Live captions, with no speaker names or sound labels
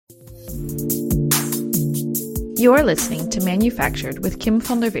You're listening to Manufactured with Kim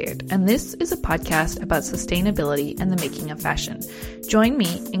van der Weert, and this is a podcast about sustainability and the making of fashion. Join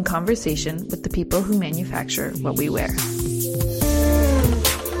me in conversation with the people who manufacture what we wear.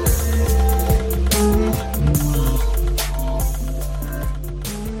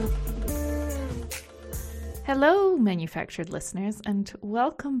 Hello, Manufactured listeners, and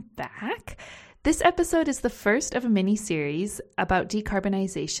welcome back. This episode is the first of a mini-series about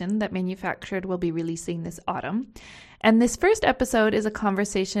decarbonization that Manufactured will be releasing this autumn. And this first episode is a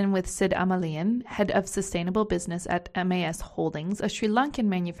conversation with Sid Amalian, head of sustainable business at MAS Holdings, a Sri Lankan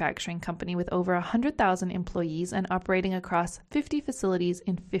manufacturing company with over 100,000 employees and operating across 50 facilities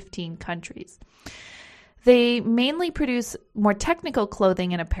in 15 countries. They mainly produce more technical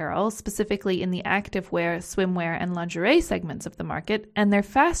clothing and apparel, specifically in the activewear, swimwear, and lingerie segments of the market, and their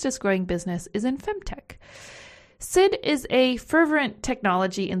fastest growing business is in femtech. Sid is a fervent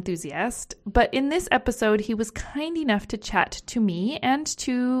technology enthusiast, but in this episode, he was kind enough to chat to me and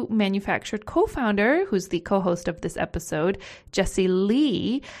to Manufactured co-founder, who's the co-host of this episode, Jessie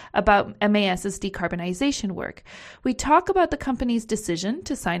Lee, about MAS's decarbonization work. We talk about the company's decision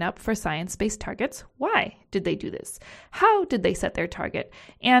to sign up for science-based targets. Why did they do this? How did they set their target?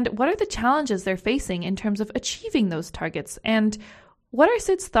 And what are the challenges they're facing in terms of achieving those targets? And what are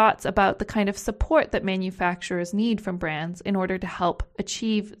Sid's thoughts about the kind of support that manufacturers need from brands in order to help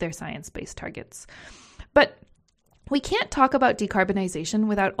achieve their science-based targets? But we can't talk about decarbonization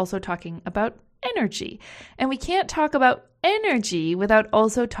without also talking about energy. And we can't talk about energy without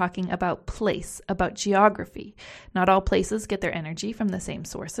also talking about place, about geography. Not all places get their energy from the same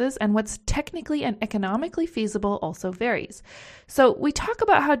sources, and what's technically and economically feasible also varies. So we talk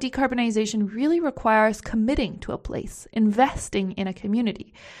about how decarbonization really requires committing to a place, investing in a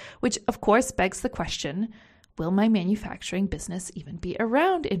community, which of course begs the question, will my manufacturing business even be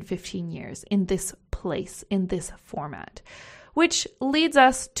around in 15 years in this place, in this format? Which leads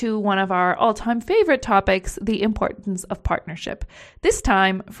us to one of our all-time favorite topics, the importance of partnership, this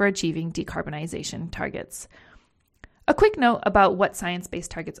time for achieving decarbonization targets. A quick note about what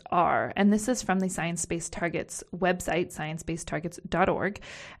science-based targets are, and this is from the Science Based Targets website, sciencebasedtargets.org,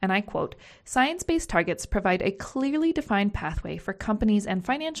 and I quote, "Science-based targets provide a clearly defined pathway for companies and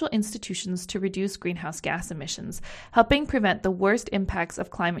financial institutions to reduce greenhouse gas emissions, helping prevent the worst impacts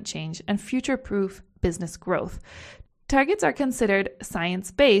of climate change and future-proof business growth. Targets are considered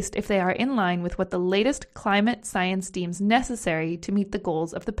science-based if they are in line with what the latest climate science deems necessary to meet the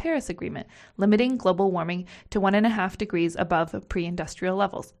goals of the Paris Agreement, limiting global warming to 1.5 degrees above pre-industrial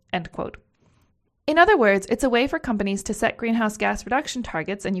levels." End quote. In other words, it's a way for companies to set greenhouse gas reduction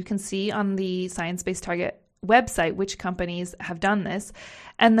targets, and you can see on the Science-Based Target website which companies have done this.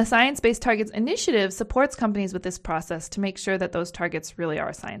 And the Science-Based Targets Initiative supports companies with this process to make sure that those targets really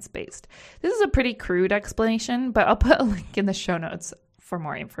are science-based. This is a pretty crude explanation, but I'll put a link in the show notes for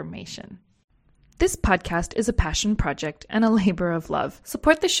more information. This podcast is a passion project and a labor of love.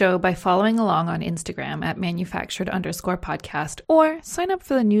 Support the show by following along on Instagram at manufactured_podcast or sign up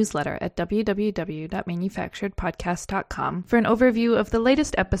for the newsletter at www.manufacturedpodcast.com for an overview of the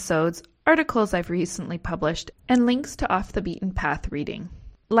latest episodes, articles I've recently published, and links to Off the Beaten Path reading.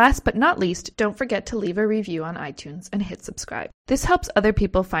 Last but not least, don't forget to leave a review on iTunes and hit subscribe. This helps other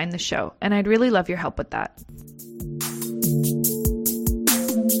people find the show, and I'd really love your help with that.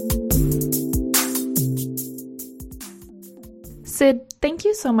 Sid, thank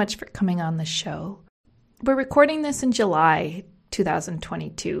you so much for coming on the show. We're recording this in July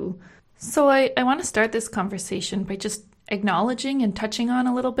 2022, so I want to start this conversation by just acknowledging and touching on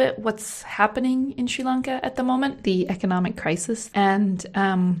a little bit what's happening in Sri Lanka at the moment, the economic crisis, and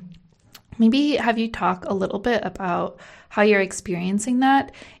maybe have you talk a little bit about how you're experiencing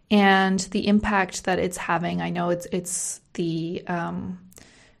that and the impact that it's having. I know it's the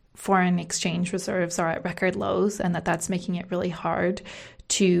foreign exchange reserves are at record lows, and that's making it really hard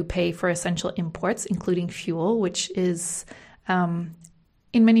to pay for essential imports, including fuel, which is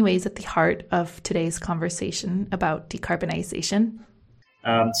in many ways at the heart of today's conversation about decarbonization.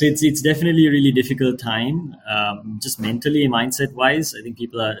 So it's definitely a really difficult time, just mentally, mindset-wise. I think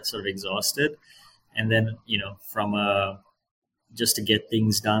people are sort of exhausted. And then, just to get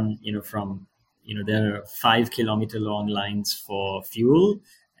things done, there are 5 kilometer long lines for fuel,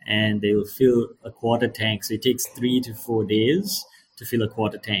 and they will fill a quarter tank. So it takes 3 to 4 days to fill a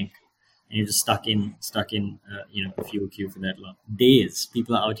quarter tank. And you're just stuck in a fuel queue for that long. Days.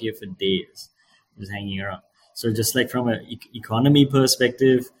 People are out here for days, just hanging around. So just like from an economy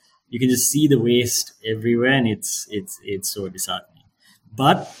perspective, you can just see the waste everywhere, and it's so disheartening.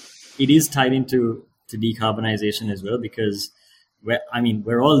 But it is tied into decarbonization as well, because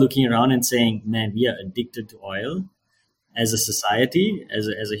we're all looking around and saying, man, we are addicted to oil as a society, as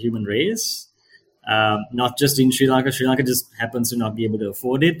a human race. Not just in Sri Lanka. Sri Lanka just happens to not be able to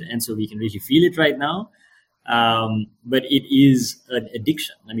afford it, and so we can really feel it right now. But it is an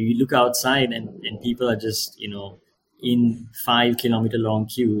addiction. I mean, we look outside and people are just, in 5 kilometer long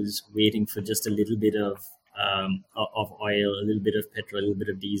queues waiting for just a little bit of oil, a little bit of petrol, a little bit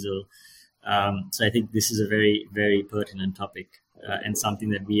of diesel. So I think this is a very, very pertinent topic and something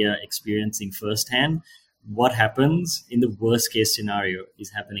that we are experiencing firsthand. What happens in the worst case scenario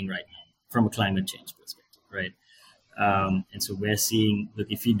is happening right now from a climate change perspective, right? And so we're seeing, look,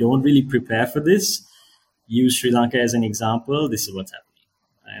 if you don't really prepare for this, use Sri Lanka as an example, this is what's happening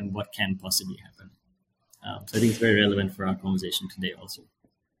and what can possibly happen. So I think it's very relevant for our conversation today also.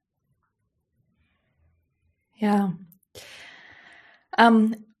 Yeah.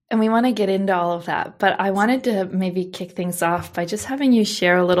 And we want to get into all of that, but I wanted to maybe kick things off by just having you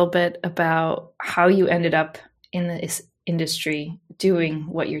share a little bit about how you ended up in this industry doing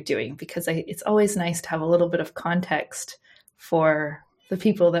what you're doing, because it's always nice to have a little bit of context for the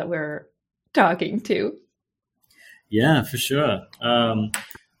people that we're talking to. Yeah, for sure.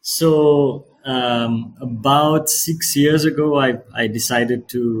 So about 6 years ago, I decided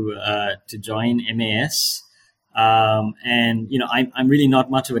to join MAS. And I'm really not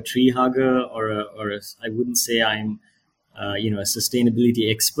much of a tree hugger I wouldn't say I'm a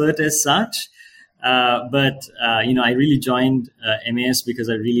sustainability expert as such. But I really joined MAS because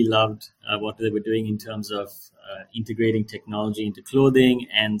I really loved what they were doing in terms of integrating technology into clothing,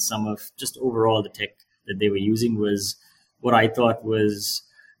 and some of just overall the tech that they were using was what I thought was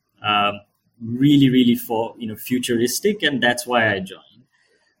really, really futuristic, and that's why I joined.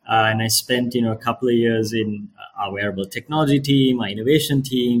 And I spent a couple of years in our wearable technology team, our innovation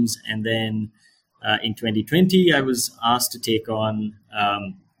teams, and then in 2020 I was asked to take on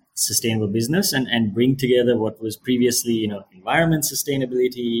sustainable business and bring together what was previously environment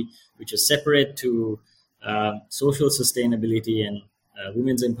sustainability, which was separate, to social sustainability and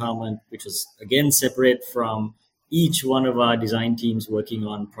women's empowerment, which was again separate from each one of our design teams working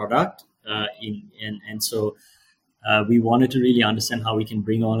on product. So we wanted to really understand how we can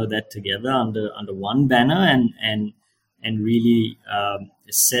bring all of that together under one banner and really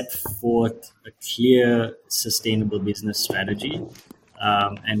set forth a clear sustainable business strategy,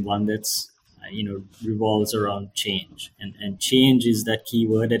 and one that's revolves around change, and change is that key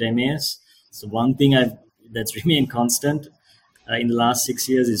word at MAS. So one thing that's remained constant in the last 6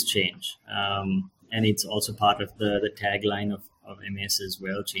 years is change, and it's also part of the tagline of MAS as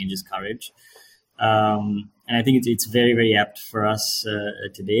well. Change is courage. And I think it's very, very apt for us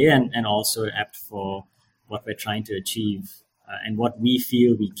today, and also apt for what we're trying to achieve and what we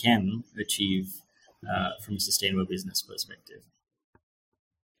feel we can achieve from a sustainable business perspective.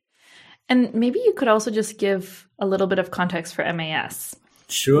 And maybe you could also just give a little bit of context for MAS.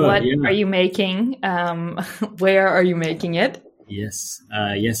 Sure. What are you making? Where are you making it? Yes,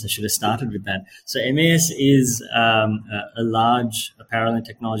 I should have started with that. So MAS is a large apparel and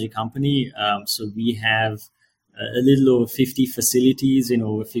technology company. So we have a little over 50 facilities in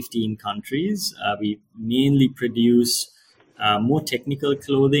over 15 countries. We mainly produce more technical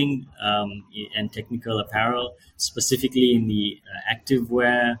clothing and technical apparel, specifically in the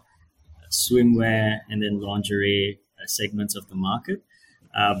activewear, swimwear, and then lingerie segments of the market.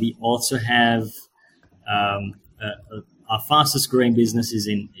 We also have our fastest growing business is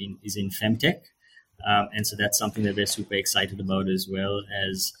in femtech, and so that's something that we're super excited about, as well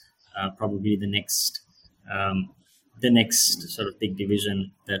as probably the next sort of big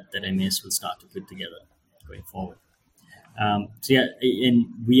division that MAS will start to put together going forward. And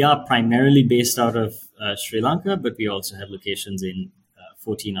we are primarily based out of Sri Lanka, but we also have locations in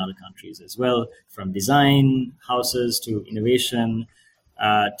 14 other countries as well, from design houses to innovation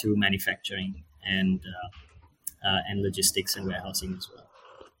to manufacturing and logistics and warehousing as well.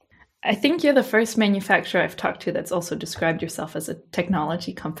 I think you're the first manufacturer I've talked to that's also described yourself as a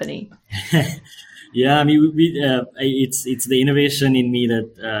technology company. Yeah, I mean, it's the innovation in me,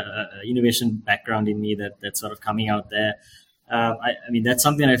 innovation background in me that's sort of coming out there. I mean, that's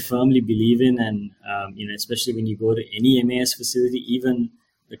something I firmly believe in, and especially when you go to any MAS facility, even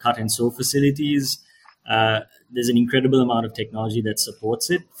the cut and sew facilities, there's an incredible amount of technology that supports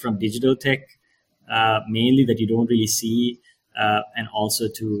it, from digital tech, mainly, that you don't really see, and also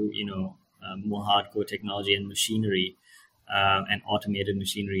to more hardcore technology and machinery, and automated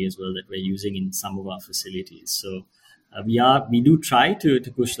machinery as well, that we're using in some of our facilities. So we do try to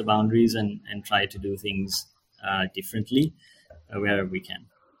push the boundaries and try to do things differently wherever we can.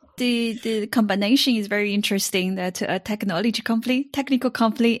 the combination is very interesting that a technical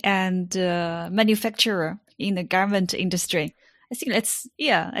company and manufacturer in the garment industry. I think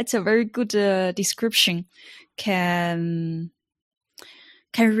it's a very good description. Can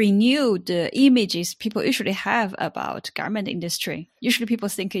renew the images people usually have about garment industry. Usually people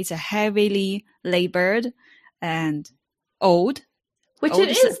think it's a heavily labored and old. Which it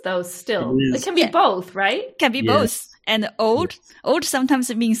is, though, still. It can be both, right? Can be both. And old sometimes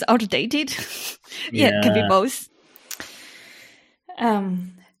it means outdated. It can be both.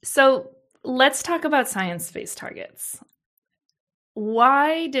 So let's talk about science-based targets.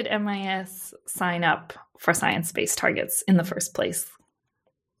 Why did MIS sign up for science-based targets in the first place?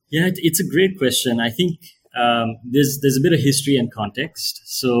 Yeah, it's a great question. I think there's a bit of history and context.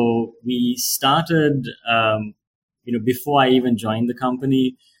 So we started, before I even joined the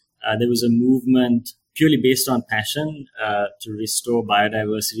company, there was a movement purely based on passion to restore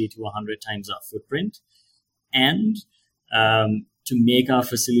biodiversity to 100 times our footprint and to make our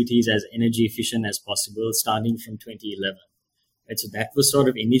facilities as energy efficient as possible, starting from 2011. And so that was sort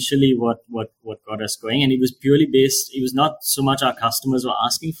of initially what got us going. And it was purely based, it was not so much our customers were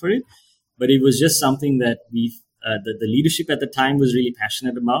asking for it, but it was just something that the leadership at the time was really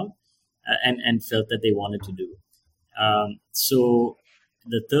passionate about and felt that they wanted to do. So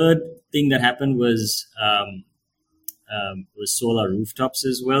the third thing that happened was solar rooftops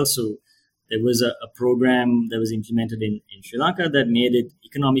as well. So there was a program that was implemented in Sri Lanka that made it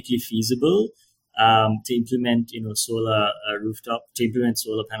economically feasible to implement, solar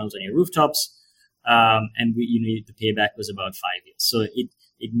panels on your rooftops, and the payback was about 5 years. So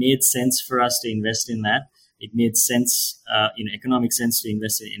it made sense for us to invest in that. It made sense, economic sense to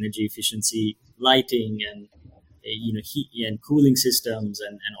invest in energy efficiency, lighting, and heat and cooling systems,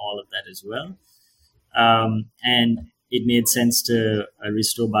 and all of that as well. And it made sense to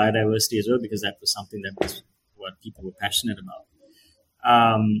restore biodiversity as well, because that was something that was what people were passionate about.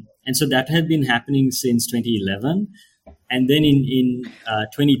 And so that had been happening since 2011. And then in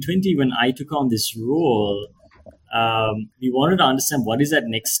 2020, when I took on this role, we wanted to understand what is that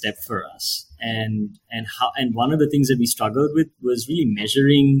next step for us. And one of the things that we struggled with was really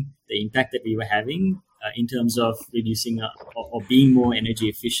measuring the impact that we were having in terms of reducing or being more energy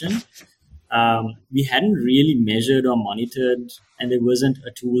efficient. We hadn't really measured or monitored, and there wasn't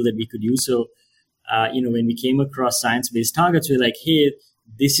a tool that we could use. So, when we came across science-based targets, we were like, hey,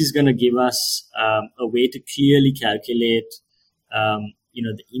 this is going to give us a way to clearly calculate,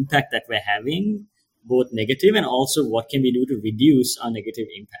 the impact that we're having, both negative and also what can we do to reduce our negative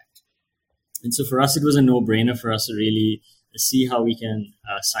impact. And so for us, it was a no-brainer for us to really see how we can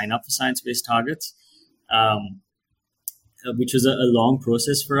sign up for science-based targets, which was a long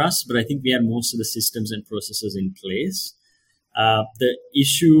process for us, but I think we had most of the systems and processes in place. The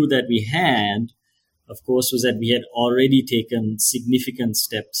issue that we had, of course, was that we had already taken significant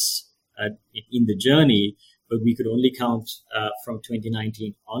steps in the journey, but we could only count from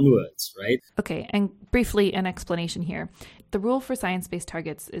 2019 onwards, right? Okay, and briefly an explanation here. The rule for science-based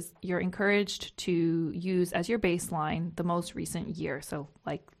targets is you're encouraged to use as your baseline the most recent year, so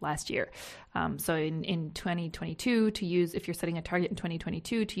like last year. So in 2022, to use, if you're setting a target in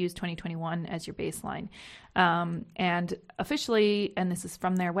 2022, to use 2021 as your baseline. And officially, and this is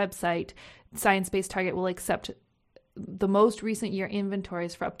from their website, science-based target will accept the most recent year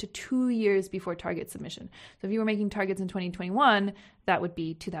inventories for up to 2 years before target submission. So if you were making targets in 2021, that would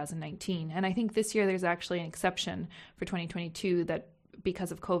be 2019. And I think this year there's actually an exception for 2022 that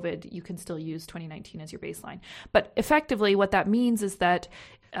because of COVID, you can still use 2019 as your baseline. But effectively, what that means is that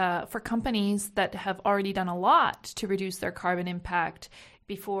for companies that have already done a lot to reduce their carbon impact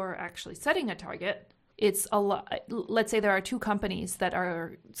before actually setting a target, it's a lot. Let's say there are two companies that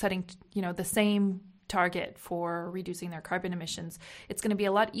are setting, the same target for reducing their carbon emissions. It's going to be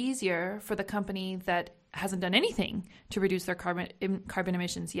a lot easier for the company that hasn't done anything to reduce their carbon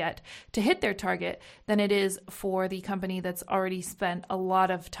emissions yet to hit their target than it is for the company that's already spent a lot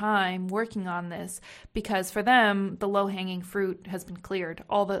of time working on this, because for them the low-hanging fruit has been cleared.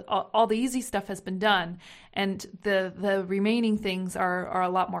 All the easy stuff has been done, and the remaining things are a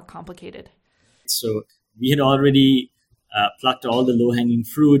lot more complicated. So we had already plucked all the low-hanging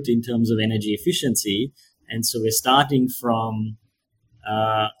fruit in terms of energy efficiency. And so we're starting from,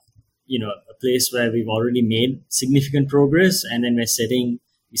 a place where we've already made significant progress. And then we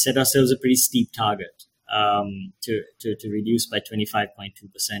set ourselves a pretty steep target to reduce by 25.2%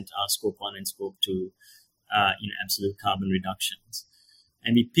 our Scope 1 and Scope 2, absolute carbon reductions.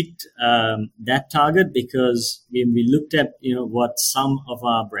 And we picked that target because when we looked at, what some of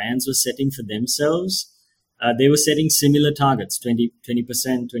our brands were setting for themselves, they were setting similar targets, 20%,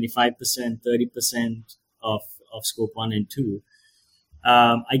 25%, 30% of scope 1 and 2.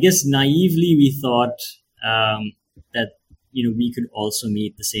 I guess naively we thought that we could also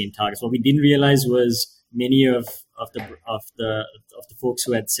meet the same targets. What we didn't realize was many of the folks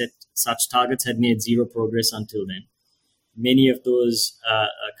who had set such targets had made zero progress until then. Many of those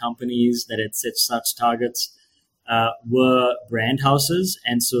companies that had set such targets were brand houses,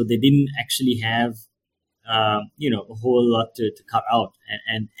 and so they didn't actually have a whole lot to cut out,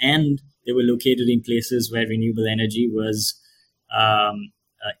 and they were located in places where renewable energy was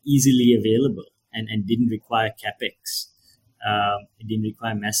easily available and didn't require capex. It didn't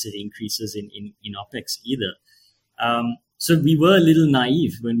require massive increases in OPEX either. So we were a little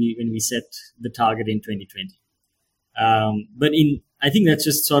naive when we set the target in 2020. But I think that's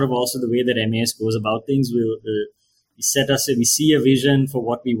just sort of also the way that MAS goes about things. We see a vision for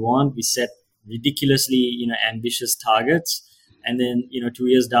what we want. We set ridiculously, ambitious targets. And then, 2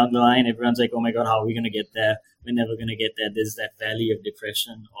 years down the line, everyone's like, oh my God, how are we going to get there? We're never going to get there. There's that valley of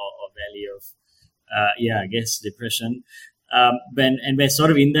depression or valley of, depression. And we're sort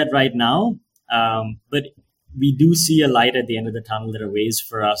of in that right now. But we do see a light at the end of the tunnel. There are ways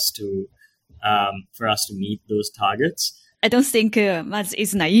for us to meet those targets. I don't think Mads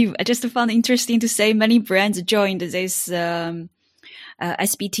is naive. I just found it interesting to say many brands joined this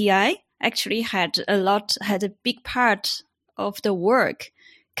SBTi. Actually had a big part of the work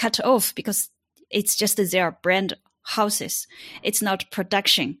cut off because it's just their brand houses. It's not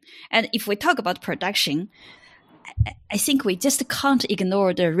production. And if we talk about production, I think we just can't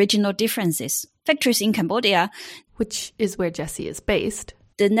ignore the regional differences. Factories in Cambodia, which is where Jessie is based.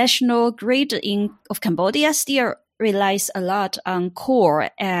 The national grid of Cambodia still relies a lot on coal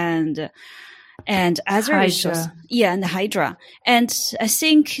and other resources. Yeah, and hydra. And I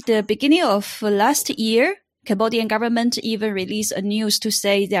think the beginning of last year, Cambodian government even released a news to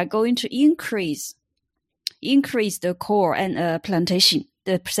say they are going to increase the coal and plantation,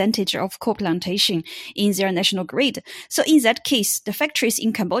 the percentage of coal plantation in their national grid. So in that case, the factories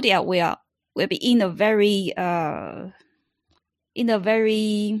in Cambodia will be in a very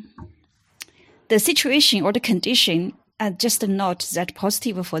the situation or the condition are just not that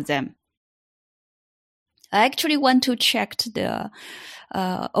positive for them. I actually went to check the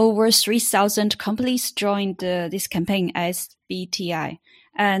over 3,000 companies joined this campaign SBTi,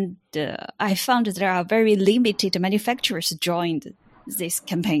 and I found there are very limited manufacturers joined this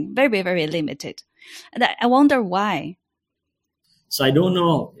campaign, very, very limited. And I wonder why. So I don't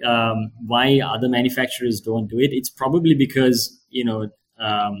know why other manufacturers don't do it. It's probably because,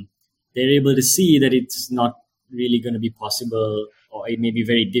 they're able to see that it's not really going to be possible, or it may be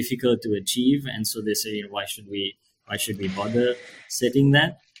very difficult to achieve. And so they say, why should we bother setting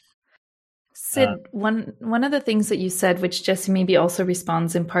that? Sid, one of the things that you said, which Jessie maybe also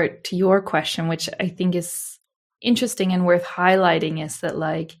responds in part to your question, which I think is interesting and worth highlighting, is that,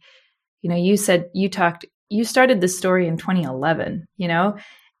 like, you said you started this story in 2011,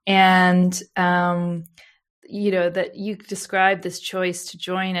 and that you described this choice to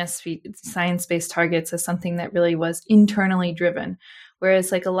join Science-Based Targets as something that really was internally driven.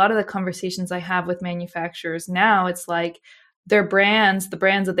 Whereas, like, a lot of the conversations I have with manufacturers now, it's like the brands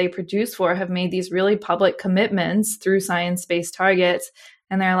that they produce for have made these really public commitments through Science-Based Targets.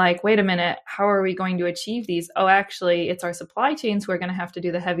 And they're like, wait a minute, how are we going to achieve these? Oh, actually, it's our supply chains who are going to have to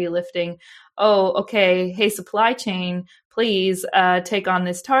do the heavy lifting. Oh, okay. Hey, supply chain, please take on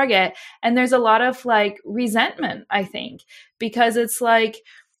this target. And there's a lot of, like, resentment, I think, because it's like,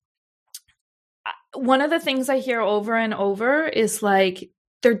 one of the things I hear over and over is, like,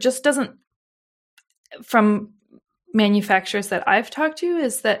 there just doesn't, from manufacturers that I've talked to,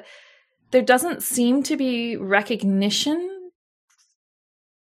 is that there doesn't seem to be recognition,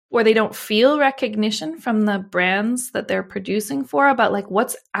 or they don't feel recognition from the brands that they're producing for about, like,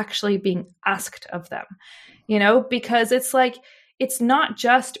 what's actually being asked of them, because it's like, it's not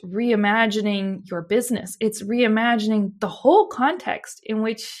just reimagining your business, it's reimagining the whole context in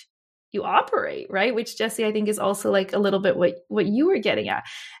which you operate, right? Which, Jessie, I think is also, like, a little bit what you were getting at.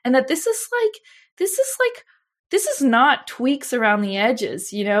 And that this is not tweaks around the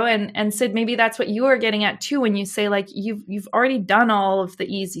edges, and Sid, maybe that's what you are getting at too, when you say, like, you've already done all of the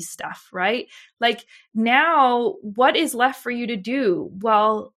easy stuff, right? Like, now what is left for you to do?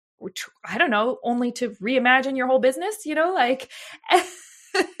 Well, I don't know, only to reimagine your whole business, like.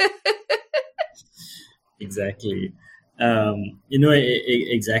 Exactly.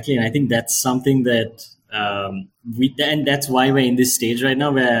 Exactly. And I think that's something that and that's why we're in this stage right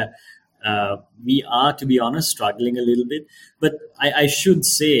now where we are, to be honest, struggling a little bit. But I should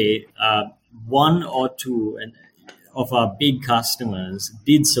say, one or two of our big customers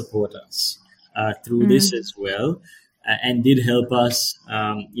did support us through this as well, and did help us,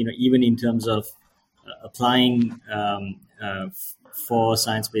 even in terms of applying for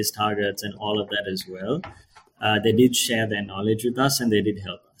science-based targets and all of that as well. They did share their knowledge with us, and they did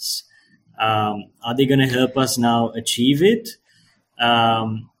help us. Are they going to help us now achieve it? I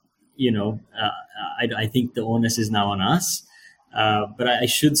think the onus is now on us. But I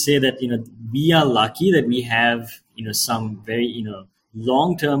should say that, we are lucky that we have, some very,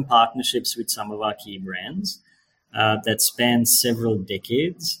 long-term partnerships with some of our key brands that span several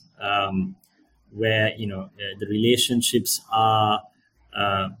decades, where, the relationships are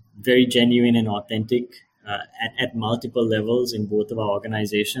very genuine and authentic at multiple levels in both of our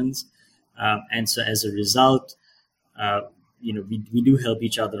organizations. And so as a result, we do help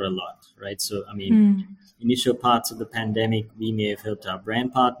each other a lot, right? So, initial parts of the pandemic, we may have helped our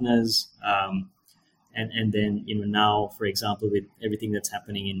brand partners. And then, now, for example, with everything that's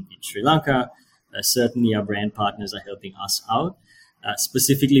happening in Sri Lanka, certainly our brand partners are helping us out.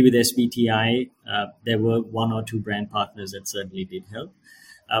 Specifically with SBTI, there were one or two brand partners that certainly did help.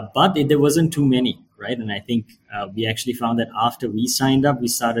 But there wasn't too many, right? And I think we actually found that after we signed up, we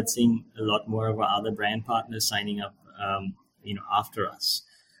started seeing a lot more of our other brand partners signing up, after us.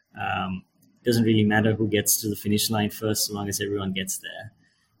 Doesn't really matter who gets to the finish line first, so long as everyone gets there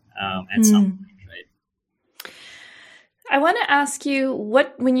at some point, right? I want to ask you,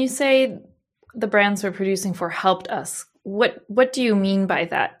 when you say the brands we're producing for helped us, what do you mean by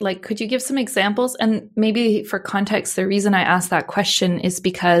that? Like, could you give some examples? And maybe for context, the reason I asked that question is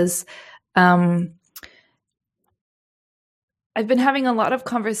because I've been having a lot of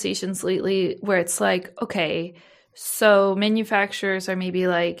conversations lately where it's like, okay, so manufacturers are maybe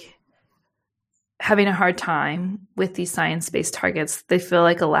like having a hard time with these science-based targets. They feel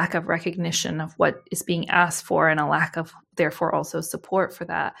like a lack of recognition of what is being asked for and a lack of, therefore, also support for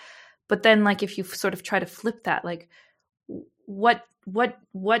that. But then, like, if you sort of try to flip that, like, what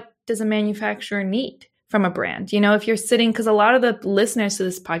does a manufacturer need from a brand? If you're sitting, because a lot of the listeners to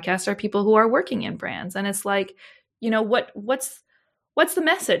this podcast are people who are working in brands, and it's like, what's the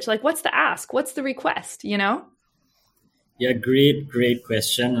message? Like, what's the ask? What's the request? Yeah, great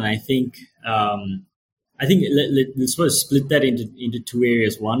question. And I think let's sort of split that into two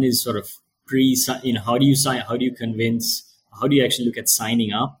areas. One is sort of how do you sign? How do you convince? How do you actually look at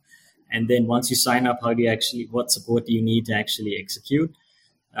signing up? And then once you sign up, what support do you need to actually execute?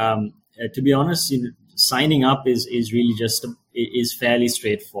 To be honest, signing up is really is fairly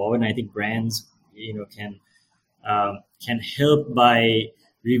straightforward. And I think brands, can help by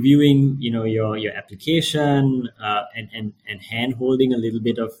reviewing, your application, and hand holding a little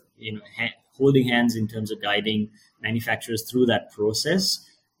bit of, holding hands in terms of guiding manufacturers through that process,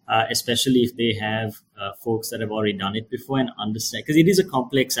 especially if they have folks that have already done it before and understand, because it is a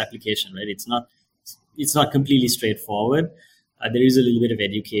complex application, right? It's not completely straightforward. There is a little bit of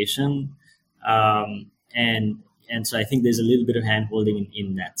education, and so I think there's a little bit of hand holding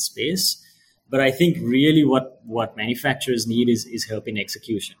in that space. But I think really what manufacturers need is help in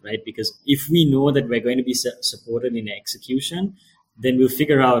execution, right? Because if we know that we're going to be supported in execution, then we'll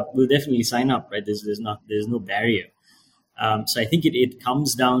definitely sign up, right? There's no barrier. So I think it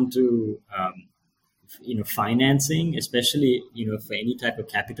comes down to, financing, especially, for any type of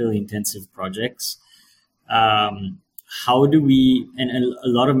capital intensive projects. How do we, and a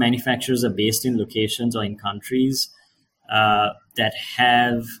lot of manufacturers are based in locations or in countries that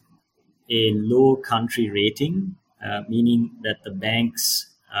have a low country rating, meaning that the banks,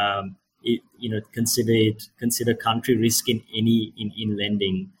 consider country risk in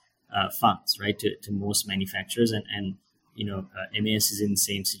lending funds, right, to most manufacturers, and MAS is in the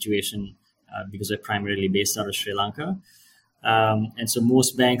same situation because we're primarily based out of Sri Lanka, and so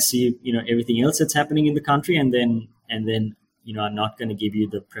most banks see everything else that's happening in the country, and then are not going to give you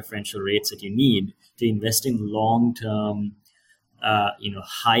the preferential rates that you need to invest in long-term,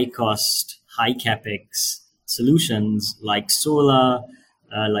 high cost, high capex solutions like solar,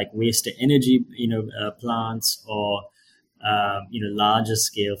 like waste to energy, plants, or larger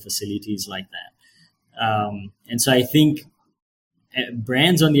scale facilities like that. And so I think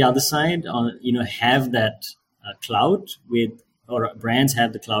brands on the other side, have that clout brands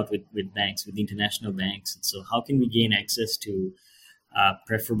have the clout with banks, with international banks. And so how can we gain access to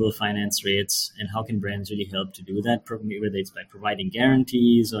preferable finance rates, and how can brands really help to do that, whether it's by providing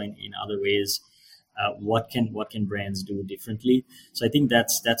guarantees or in other ways? What can brands do differently? So I think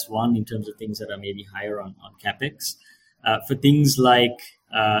that's one in terms of things that are maybe higher on capex. For things like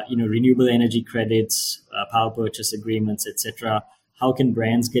renewable energy credits, power purchase agreements, etc. how can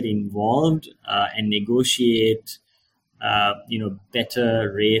brands get involved and negotiate,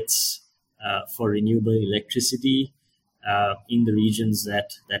 better rates for renewable electricity in the regions that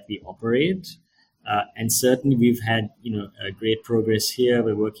we operate. And certainly we've had, great progress here.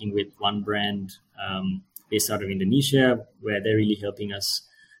 We're working with one brand based out of Indonesia, where they're really helping us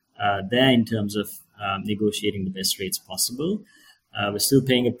there in terms of negotiating the best rates possible. We're still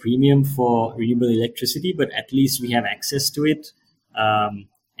paying a premium for renewable electricity, but at least we have access to it,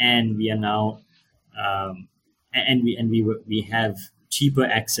 and we are now, we have cheaper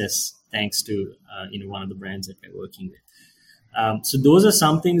access thanks to one of the brands that we're working with. So those are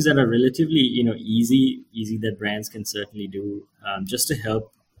some things that are relatively easy that brands can certainly do just to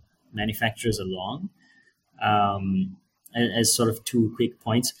help manufacturers along. As sort of two quick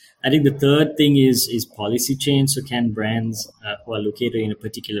points. I think the third thing is policy change. So can brands who are located in a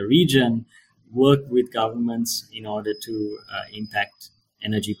particular region work with governments in order to impact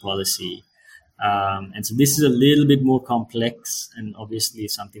energy policy? And so this is a little bit more complex, and obviously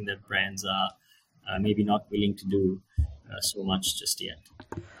something that brands are maybe not willing to do so much just yet.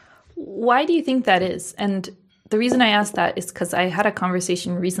 Why do you think that is? And the reason I asked that is because I had a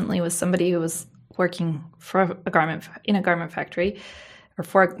conversation recently with somebody who was working for in a garment factory or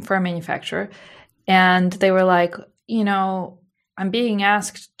for a manufacturer. And they were like, I'm being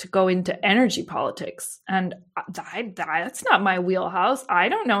asked to go into energy politics. And that's not my wheelhouse. I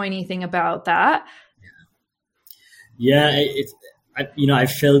don't know anything about that. Yeah, I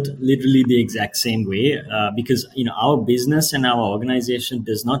felt literally the exact same way because, our business and our organization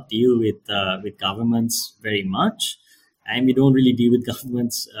does not deal with governments very much. And we don't really deal with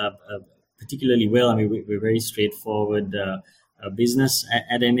governments particularly well. I mean, we're very straightforward business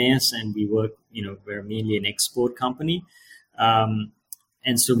at MAS, and we work, we're mainly an export company. And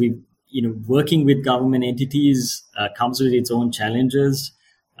so working with government entities comes with its own challenges.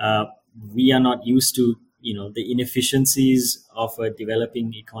 We are not used to, the inefficiencies of a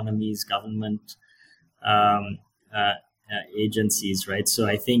developing economies, government agencies, right? So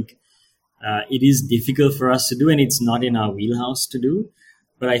I think it is difficult for us to do, and it's not in our wheelhouse to do.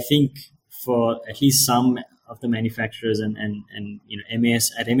 But I think for at least some of the manufacturers and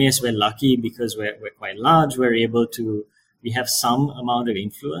MAS, at MAS, we're lucky because we're quite large. We have some amount of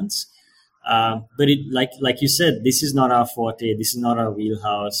influence. But it, like you said, this is not our forte. This is not our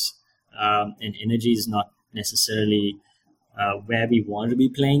wheelhouse. And energy is not necessarily where we want to be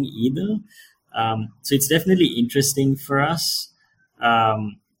playing either. So it's definitely interesting for us.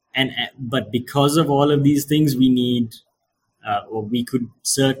 But because of all of these things, we need, or we could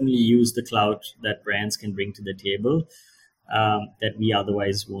certainly use the clout that brands can bring to the table that we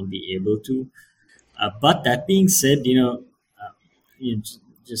otherwise won't be able to. But that being said,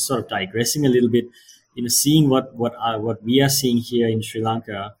 just sort of digressing a little bit, seeing what we are seeing here in Sri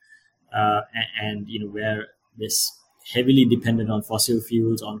Lanka, and where this heavily dependent on fossil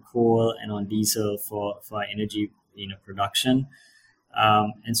fuels, on coal and on diesel for our energy production,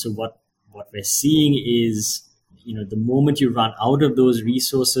 and so what we're seeing is, the moment you run out of those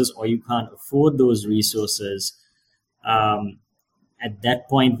resources or you can't afford those resources, at that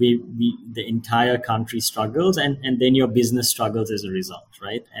point, the entire country struggles, and then your business struggles as a result,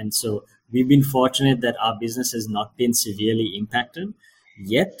 right? And so we've been fortunate that our business has not been severely impacted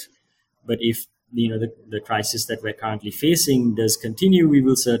yet. But if the crisis that we're currently facing does continue, we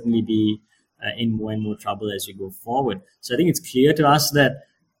will certainly be in more and more trouble as we go forward. So I think it's clear to us that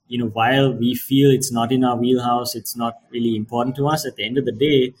while we feel it's not in our wheelhouse, it's not really important to us, at the end of the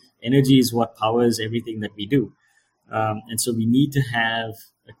day, energy is what powers everything that we do. And so we need to have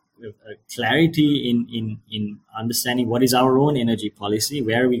a clarity in understanding what is our own energy policy,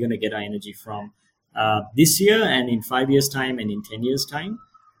 where are we going to get our energy from this year and in 5 years' time and in 10 years' time.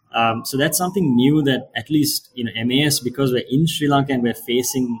 So that's something new that at least, MAS, because we're in Sri Lanka and we're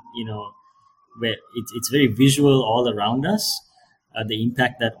facing, where it's very visual all around us, the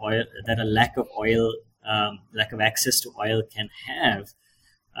impact that a lack of oil, lack of access to oil can have.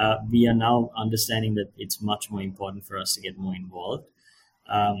 We are now understanding that it's much more important for us to get more involved.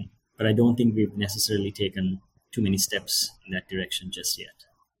 But I don't think we've necessarily taken too many steps in that direction just yet.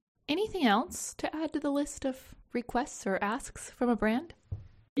 Anything else to add to the list of requests or asks from a brand?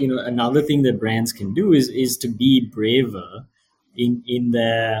 Another thing that brands can do is to be braver in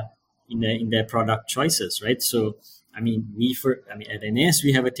their product choices, right? So, at NS,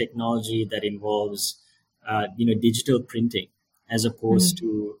 we have a technology that involves, digital printing as opposed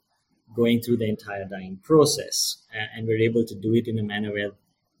to going through the entire dyeing process. And we're able to do it in a manner where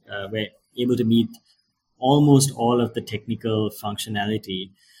we're able to meet almost all of the technical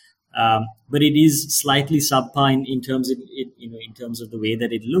functionality but it is slightly subpar in terms of it, in terms of the way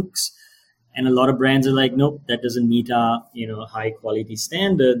that it looks. And a lot of brands are like, nope, that doesn't meet our, high quality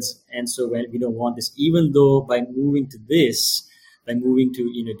standards. And so we don't want this, even though by moving to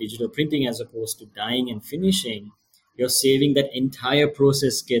digital printing as opposed to dyeing and finishing, you're saving that entire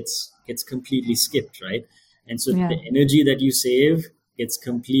process gets completely skipped, right? And so the energy that you save gets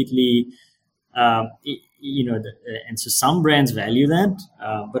completely, and so some brands value that,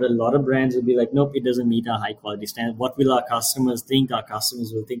 but a lot of brands will be like, nope, it doesn't meet our high quality standard. What will our customers think? Our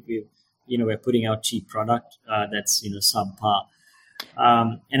customers will think we're putting out cheap product that's subpar.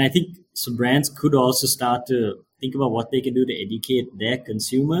 And I think so brands could also start to think about what they can do to educate their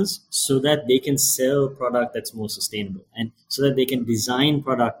consumers so that they can sell product that's more sustainable, and so that they can design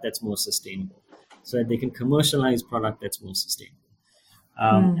product that's more sustainable, so that they can commercialize product that's more sustainable.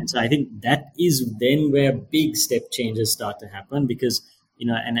 And so I think that is then where big step changes start to happen, because,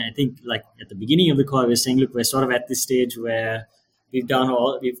 and I think like at the beginning of the call, we were saying, look, we're sort of at this stage where we've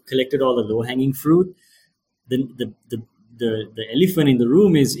collected all the low hanging fruit. The elephant in the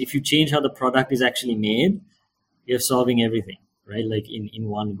room is, if you change how the product is actually made, you're solving everything, right? Like in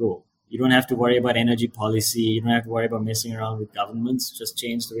one go. You don't have to worry about energy policy. You don't have to worry about messing around with governments. Just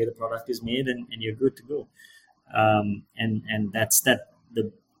change the way the product is made, and you're good to go. And that's the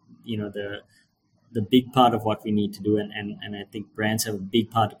big part of what we need to do. And I think brands have a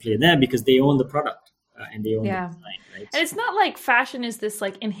big part to play there, because they own the product and they own the design, right? And it's not like fashion is this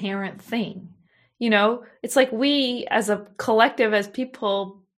like inherent thing. It's like we as a collective, as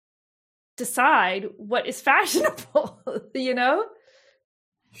people, decide what is fashionable,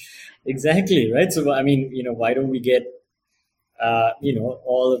 Exactly, right? So, I mean, why don't we get,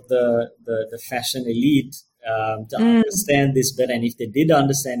 all of the fashion elite to understand this better? And if they did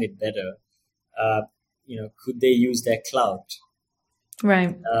understand it better, could they use their clout,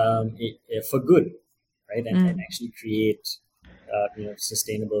 right, for good, right? And actually create,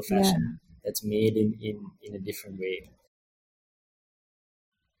 sustainable fashion that's made in a different way.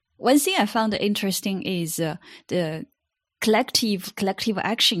 One thing I found interesting is the collective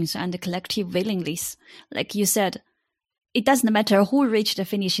actions and the collective willingness. Like you said, it doesn't matter who reached the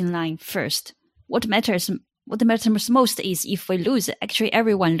finishing line first. What matters most is if we lose, actually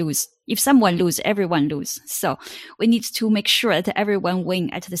everyone lose. If someone lose, everyone lose. So we need to make sure that everyone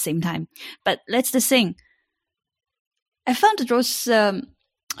win at the same time. But that's the thing. I found those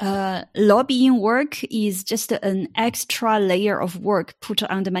lobbying work is just an extra layer of work put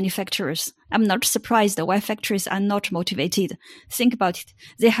on the manufacturers. I'm not surprised why factories are not motivated. Think about it.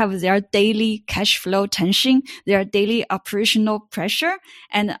 They have their daily cash flow tension, their daily operational pressure,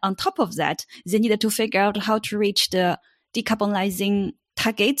 and on top of that, they need to figure out how to reach the decarbonizing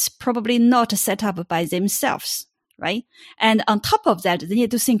targets, probably not set up by themselves, right? And on top of that, they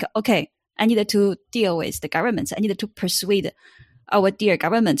need to think, okay, I need to deal with the governments. I need to persuade our dear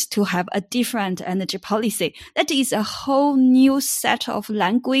government to have a different energy policy. That is a whole new set of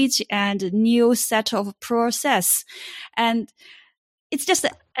language and new set of process. And it's just...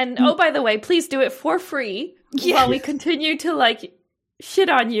 And oh, by the way, please do it for free while we continue to like shit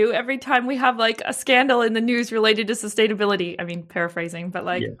on you every time we have like a scandal in the news related to sustainability. I mean, paraphrasing, but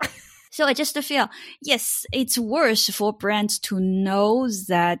like... Yeah. So I just feel, yes, it's worse for brands to know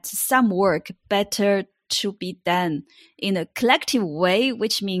that some work better to be done in a collective way,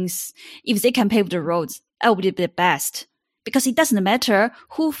 which means if they can pave the roads, that would be the best. Because it doesn't matter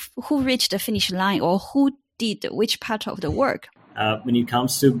who reached the finish line or who did which part of the work. When it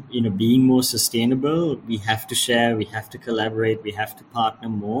comes to being more sustainable, we have to share, we have to collaborate, we have to partner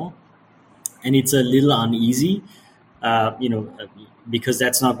more, and it's a little uneasy, because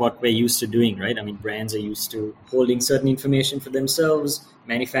that's not what we're used to doing, right? I mean, brands are used to holding certain information for themselves.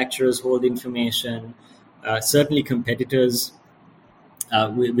 Manufacturers hold information. Certainly competitors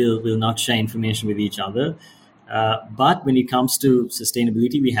will not share information with each other. But when it comes to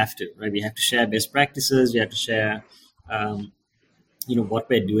sustainability, we have to, right? We have to share best practices. We have to share, what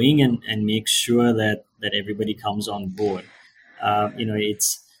we're doing and make sure that everybody comes on board. Like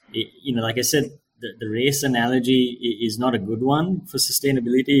I said, the race analogy is not a good one for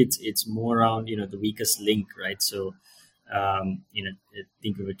sustainability. It's more around, the weakest link, right? So,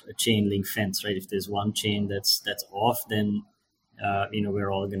 think of it, a chain link fence, right? If there's one chain that's off, then,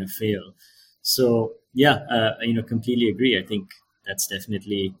 we're all going to fail. So completely agree. I think that's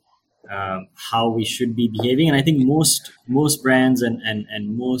definitely, how we should be behaving. And I think most brands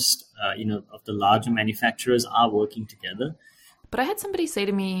and most, of the larger manufacturers are working together. But I had somebody say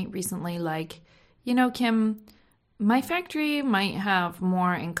to me recently, like, Kim, my factory might have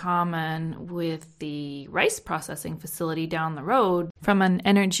more in common with the rice processing facility down the road from an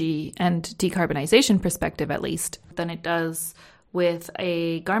energy and decarbonization perspective, at least, than it does with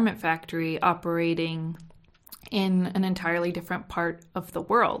a garment factory operating in an entirely different part of the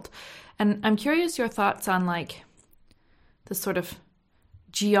world. And I'm curious your thoughts on like the sort of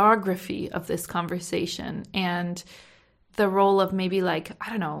geography of this conversation and the role of maybe like, I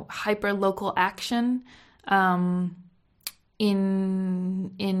don't know, hyper local action in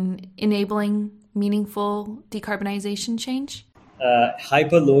enabling meaningful decarbonization change?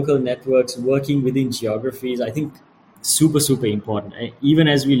 Hyper local networks working within geographies, I think, super important. Even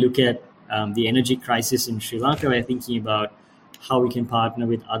as we look at the energy crisis in Sri Lanka, we're thinking about how we can partner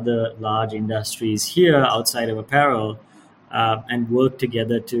with other large industries here outside of apparel and work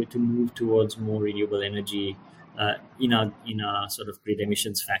together to move towards more renewable energy in our sort of grid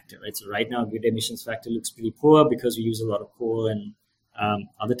emissions factor. Right? So right now, grid emissions factor looks pretty poor because we use a lot of coal and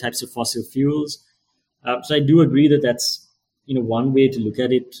other types of fossil fuels. So I do agree that that's one way to look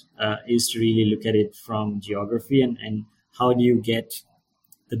at it is to really look at it from geography and how do you get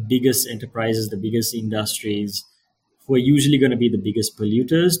the biggest enterprises, the biggest industries, who are usually going to be the biggest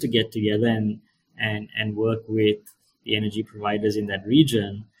polluters, to get together and work with the energy providers in that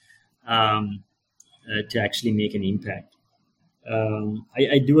region to actually make an impact.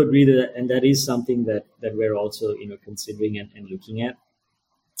 I do agree that, and that is something that we're also considering and looking at.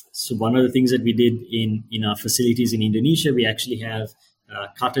 So one of the things that we did in our facilities in Indonesia, we actually have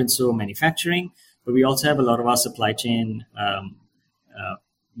cut and sew manufacturing, but we also have a lot of our supply chain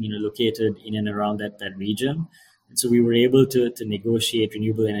located in and around that region. And so we were able to negotiate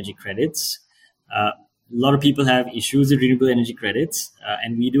renewable energy credits. A lot of people have issues with renewable energy credits,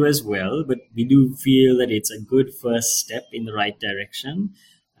 and we do as well, but we do feel that it's a good first step in the right direction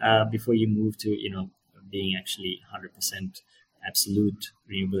before you move to being actually 100% absolute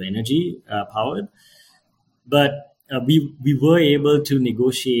renewable energy powered. But we were able to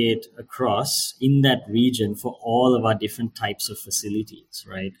negotiate across in that region for all of our different types of facilities,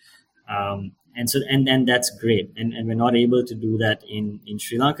 right? And so and that's great. And we're not able to do that in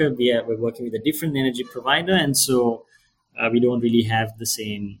Sri Lanka. We're working with a different energy provider, and so we don't really have the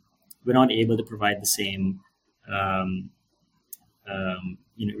same. We're not able to provide the same.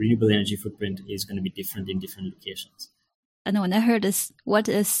 Renewable energy footprint is going to be different in different locations. And when I heard this, what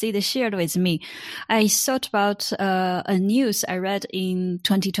Sid shared with me, I thought about a news I read in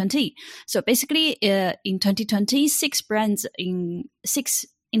 2020. So basically, in 2020, six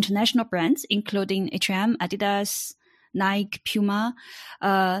international brands, including H&M, Adidas, Nike, Puma,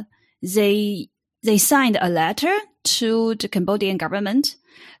 they signed a letter to the Cambodian government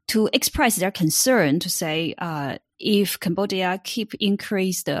to express their concern to say if Cambodia keep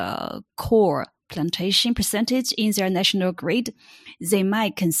increase the core plantation percentage in their national grid, they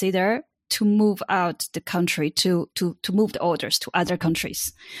might consider to move out the country to move the orders to other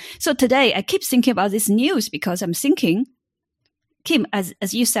countries. So today I keep thinking about this news because I'm thinking, Kim,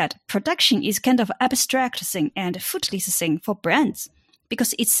 as you said, production is kind of abstract thing and footless thing for brands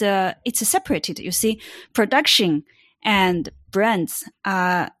because it's separated. You see, production and brands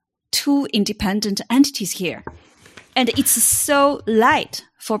are two independent entities here. And it's so light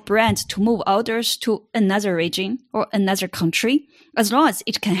for brands to move orders to another region or another country, as long as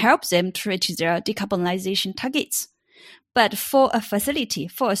it can help them to reach their decarbonization targets. But for a facility,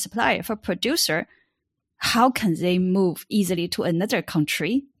 for a supplier, for a producer, how can they move easily to another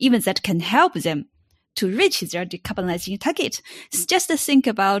country, even that can help them to reach their decarbonization target? Just think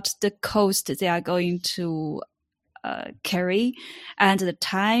about the cost they are going to carry and the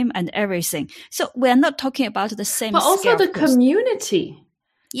time and everything. So we are not talking about the same but also the community.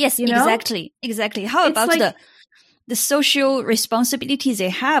 Yes, exactly. How it's about the social responsibility they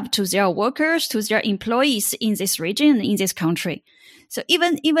have to their workers, to their employees in this region, in this country? So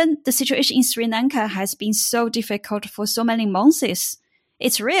even the situation in Sri Lanka has been so difficult for so many months.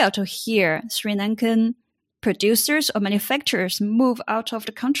 It's rare to hear Sri Lankan producers or manufacturers move out of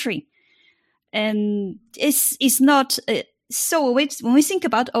the country. And it's not so when we think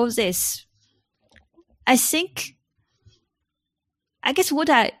about all this, I guess what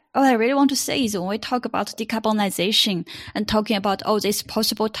I really want to say is when we talk about decarbonization and talking about all these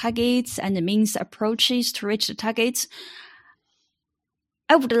possible targets and the means approaches to reach the targets,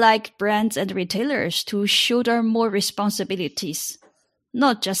 I would like brands and retailers to shoulder more responsibilities,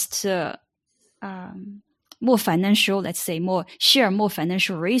 not just more financial, let's say, share more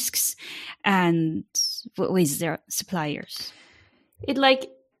financial risks and with their suppliers.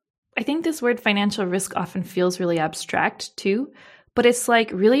 I think this word financial risk often feels really abstract too, but it's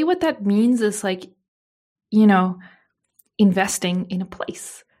like really what that means is like investing in a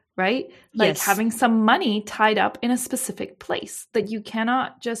place, right? Like Yes. having some money tied up in a specific place that you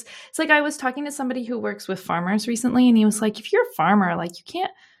cannot just, it's like I was talking to somebody who works with farmers recently, and he was like, if you're a farmer, like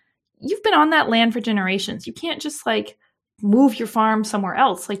you've been on that land for generations. You can't just like move your farm somewhere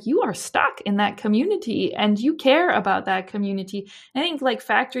else. Like you are stuck in that community and you care about that community. I think like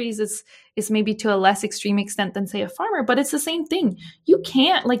factories is maybe to a less extreme extent than say a farmer, but it's the same thing. You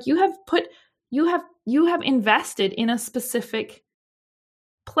can't, like you have invested in a specific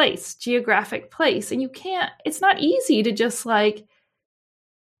place, geographic place, and you can't, it's not easy to just like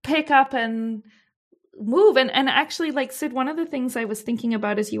pick up and move. And actually, like Sid, one of the things I was thinking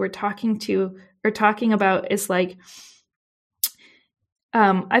about as you were talking about is like,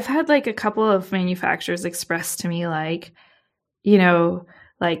 I've had like a couple of manufacturers express to me like,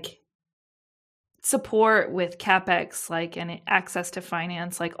 like support with CapEx, like, and access to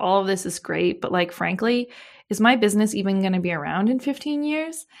finance, like all of this is great. But like, frankly, is my business even going to be around in 15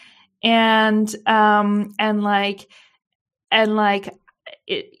 years? And like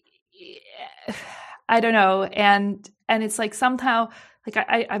it, I don't know. And it's like somehow, like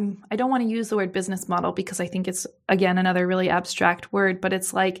I don't want to use the word business model because I think it's, again, another really abstract word, but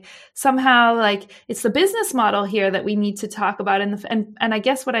it's like somehow like it's the business model here that we need to talk about. And I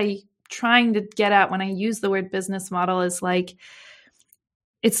guess what I trying to get at when I use the word business model is like,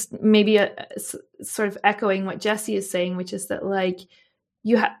 it's maybe sort of echoing what Jesse is saying, which is that like,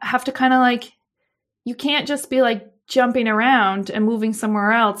 you have to kind of like, you can't just be like jumping around and moving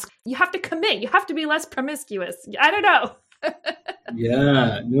somewhere else. You have to commit. You have to be less promiscuous. I don't know.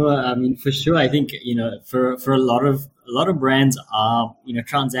 Yeah, no, I mean, for sure. I think, for a lot of brands are,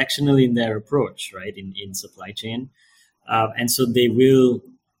 transactional in their approach, right? In supply chain. And so they will,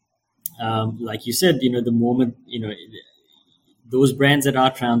 like you said, the moment, those brands that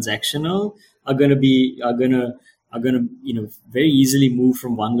are transactional are going to, very easily move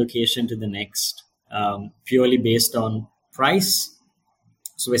from one location to the next, purely based on price.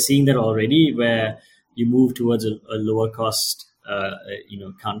 So we're seeing that already where you move towards a lower cost,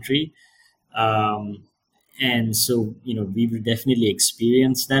 country. And so, we've definitely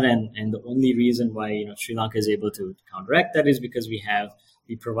experienced that. And the only reason why, Sri Lanka is able to counteract that is because we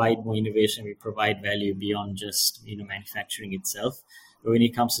provide more innovation, we provide value beyond just, manufacturing itself. But when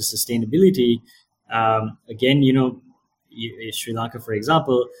it comes to sustainability, again, Sri Lanka, for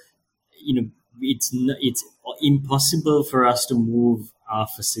example, it's impossible for us to move our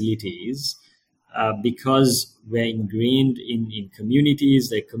facilities because we're ingrained in communities.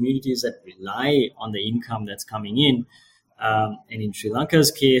 There are communities that rely on the income that's coming in. And in Sri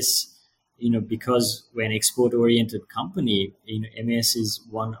Lanka's case, because we're an export-oriented company, MAS is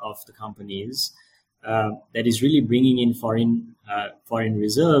one of the companies that is really bringing in foreign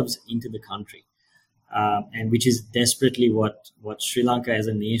reserves into the country, and which is desperately what Sri Lanka as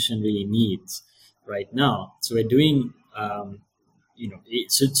a nation really needs right now. So we're doing,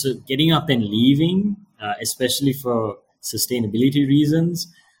 so getting up and leaving, especially for sustainability reasons,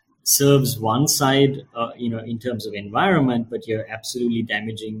 serves one side, in terms of environment, but you're absolutely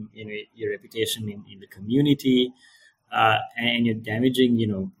damaging, your reputation in the community, and you're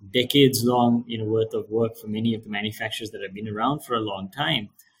damaging, decades long, worth of work for many of the manufacturers that have been around for a long time,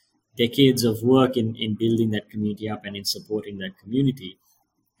 decades of work in building that community up and in supporting that community.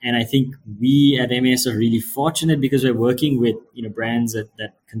 And I think we at MAS are really fortunate because we're working with, brands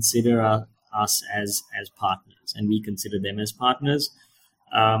that consider us as partners, and we consider them as partners.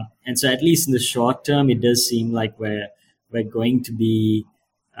 And so at least in the short term, it does seem like we're going to be,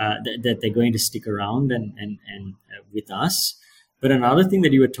 that they're going to stick around and with us. But another thing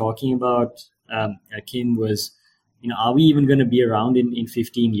that you were talking about, Kim, was, are we even going to be around in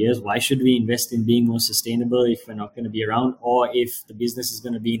 15 years? Why should we invest in being more sustainable if we're not going to be around, or if the business is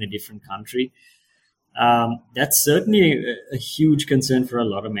going to be in a different country? That's certainly a huge concern for a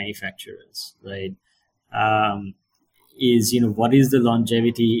lot of manufacturers, right? Is, what is the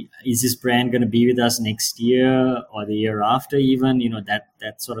longevity? Is this brand going to be with us next year or the year after even,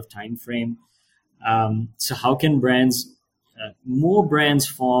 that sort of time frame? So how can more brands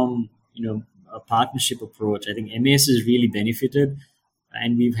form, a partnership approach? I think MAS has really benefited,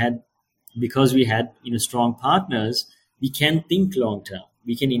 and because we had, strong partners, we can think long term.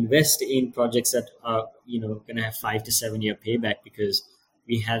 We can invest in projects that are, going to have 5 to 7 year payback because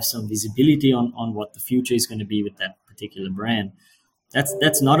we have some visibility on what the future is going to be with that particular brand.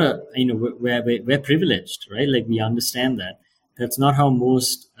 That's not we're privileged, right? Like, we understand that. That's not how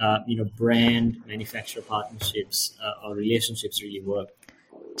most, brand manufacturer partnerships or relationships really work.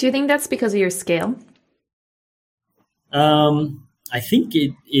 Do you think that's because of your scale? I think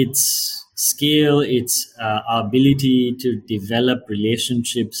it's scale, it's our ability to develop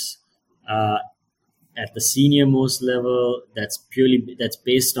relationships at the senior most level. That's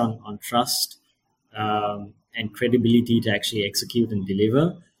based on trust and credibility to actually execute and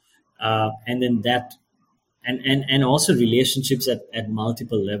deliver, and then that and also relationships at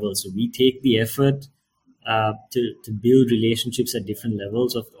multiple levels. So we take the effort to build relationships at different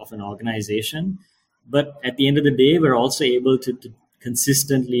levels of an organization. But at the end of the day, we're also able to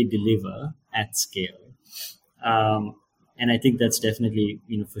consistently deliver at scale. And I think that's definitely,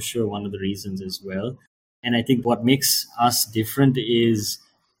 for sure one of the reasons as well. And I think what makes us different is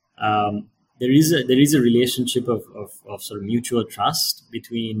there is a relationship of sort of mutual trust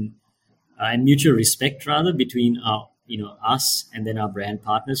between and mutual respect rather between our us and then our brand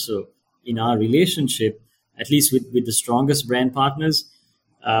partners. So in our relationship, at least with the strongest brand partners,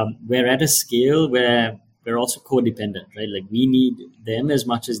 we're at a scale where we're also codependent, right? Like we need them as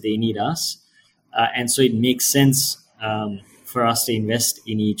much as they need us, and so it makes sense for us to invest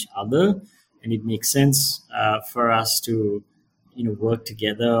in each other, and it makes sense for us to work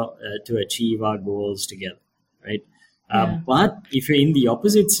together to achieve our goals together, right? But if you're in the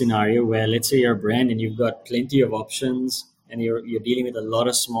opposite scenario where, let's say, you're a brand and you've got plenty of options and you're dealing with a lot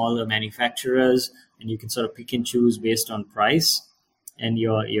of smaller manufacturers and you can sort of pick and choose based on price, and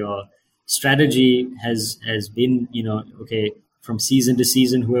your strategy has been, okay, from season to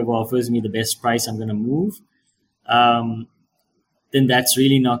season, whoever offers me the best price, I'm going to move, then that's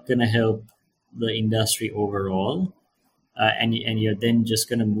really not going to help the industry overall. And you're then just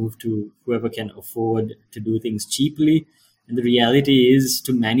going to move to whoever can afford to do things cheaply. And the reality is,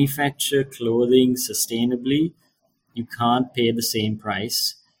 to manufacture clothing sustainably, you can't pay the same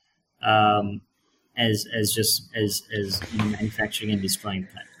price as manufacturing and destroying the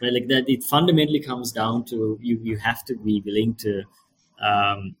planet. Right? Like that, it fundamentally comes down to you have to be willing to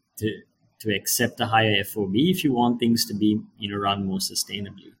accept a higher FOB if you want things to be run more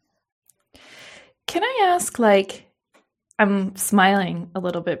sustainably. Can I ask, I'm smiling a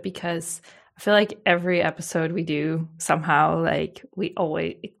little bit because I feel like every episode we do somehow, it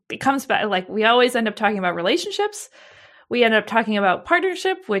comes back, we always end up talking about relationships. We end up talking about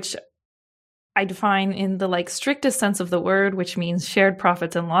partnership, which I define in the strictest sense of the word, which means shared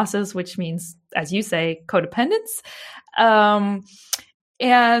profits and losses, which means, as you say, codependence. And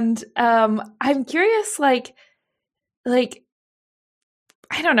I'm curious, I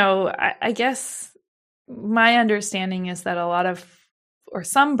don't know, I guess my understanding is that a lot of, or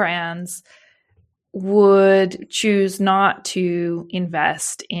some brands would choose not to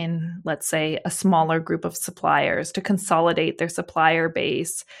invest in, let's say, a smaller group of suppliers to consolidate their supplier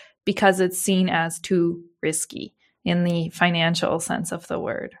base because it's seen as too risky in the financial sense of the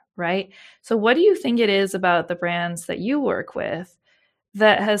word, right? So what do you think it is about the brands that you work with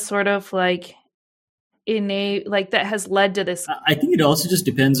that has sort of that has led to this? I think it also just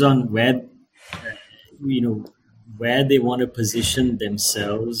depends on where they want to position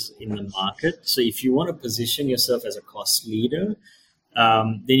themselves in the market. So if you want to position yourself as a cost leader,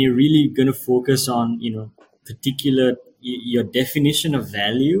 then you're really going to focus on, your definition of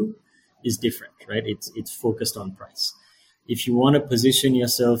value is different, right? It's focused on price. If you want to position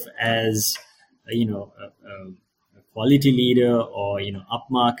yourself as, a quality leader or,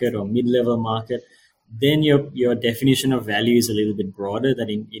 upmarket or mid-level market, then your definition of value is a little bit broader. That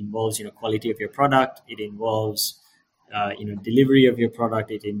involves, quality of your product. It involves, delivery of your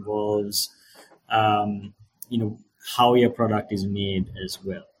product. It involves, how your product is made as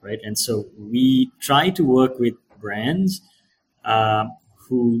well, right? And so we try to work with brands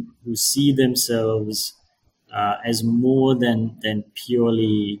who see themselves as more than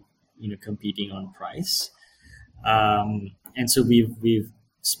purely, competing on price. And so we've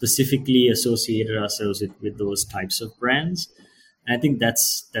specifically associated ourselves with those types of brands. And I think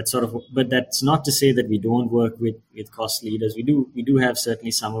that's sort of, but that's not to say that we don't work with cost leaders. We do have certainly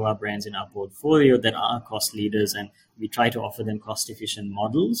some of our brands in our portfolio that are cost leaders, and we try to offer them cost efficient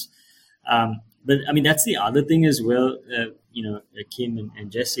models. But I mean, that's the other thing as well, Kim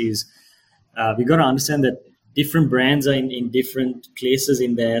and Jesse, is we got to understand that different brands are in different places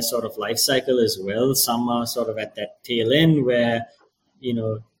in their sort of life cycle as well. Some are sort of at that tail end where,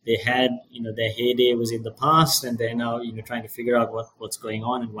 they had, their heyday was in the past, and they're now, trying to figure out what's going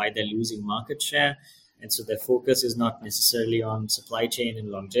on and why they're losing market share. And so their focus is not necessarily on supply chain and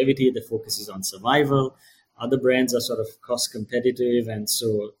longevity. The focus is on survival. Other brands are sort of cost competitive, and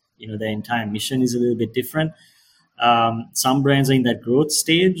so, their entire mission is a little bit different. Some brands are in that growth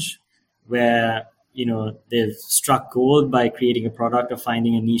stage where, they've struck gold by creating a product or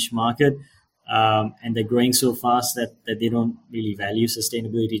finding a niche market. and they're growing so fast that they don't really value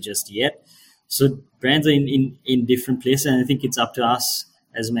sustainability just yet. So brands are in different places, and I think it's up to us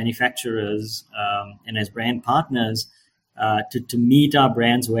as manufacturers and as brand partners to meet our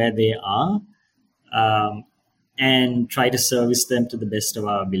brands where they are and try to service them to the best of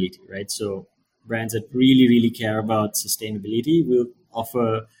our ability, right? So brands that really, really care about sustainability will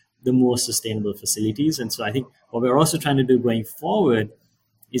offer the more sustainable facilities. And so I think what we're also trying to do going forward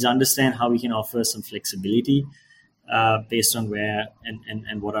is understand how we can offer some flexibility based on where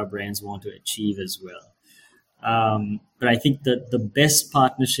and what our brands want to achieve as well. But I think that the best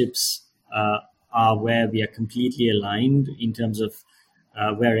partnerships are where we are completely aligned in terms of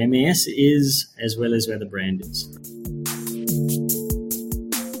where MAS is as well as where the brand is.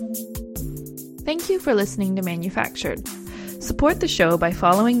 Thank you for listening to Manufactured. Support the show by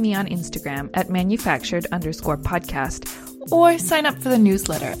following me on Instagram at manufactured_podcast, or sign up for the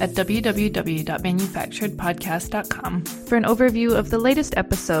newsletter at www.manufacturedpodcast.com for an overview of the latest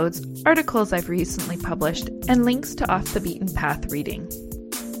episodes, articles I've recently published, and links to Off the Beaten Path reading.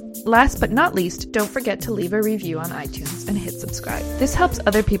 Last but not least, don't forget to leave a review on iTunes and hit subscribe. This helps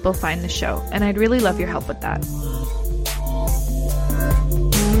other people find the show, and I'd really love your help with that.